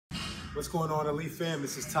What's going on, Elite fam?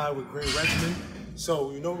 This is Ty with Regimen.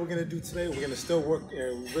 So you know what we're gonna do today? We're gonna still work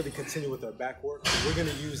and really continue with our back work. We're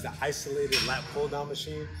gonna use the isolated lat pull down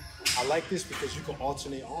machine. I like this because you can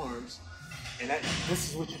alternate arms, and this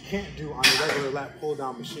is what you can't do on a regular lat pull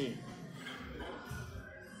down machine.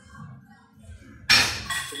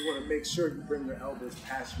 So you want to make sure you bring your elbows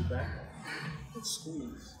past your back and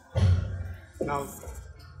squeeze. Now,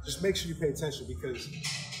 just make sure you pay attention because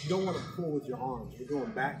you don't want to pull with your arms. We're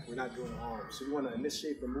doing back, we're not doing arms. So you want to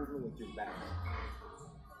initiate the movement with your back.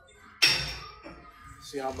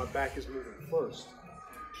 See how my back is moving first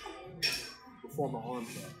before my arms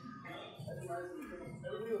are.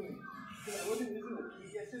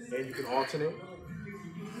 And you can alternate.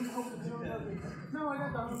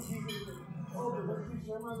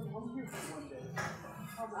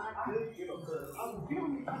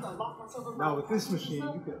 Now with this machine,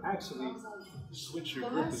 you can actually switch your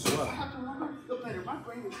grip as well.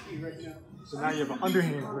 So now you have an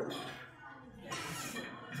underhand grip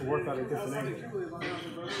to work out a different angle.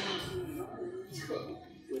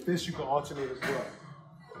 With this, you can alternate as well.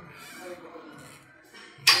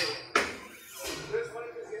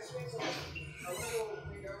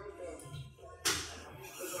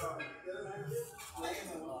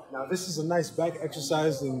 Now this is a nice back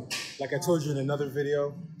exercise, and like I told you in another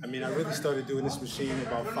video, I really started doing this machine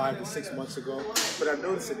about 5 to 6 months ago, but I've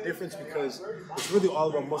noticed a difference because it's really all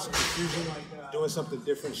about muscle confusion, doing something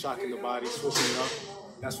different, shocking the body, switching it up.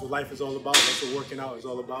 That's what life is all about, that's what working out is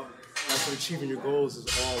all about, that's what achieving your goals is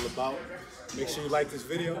all about. Make sure you like this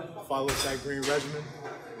video, follow us at Green Regimen.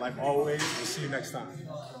 Like always, we'll see you next time.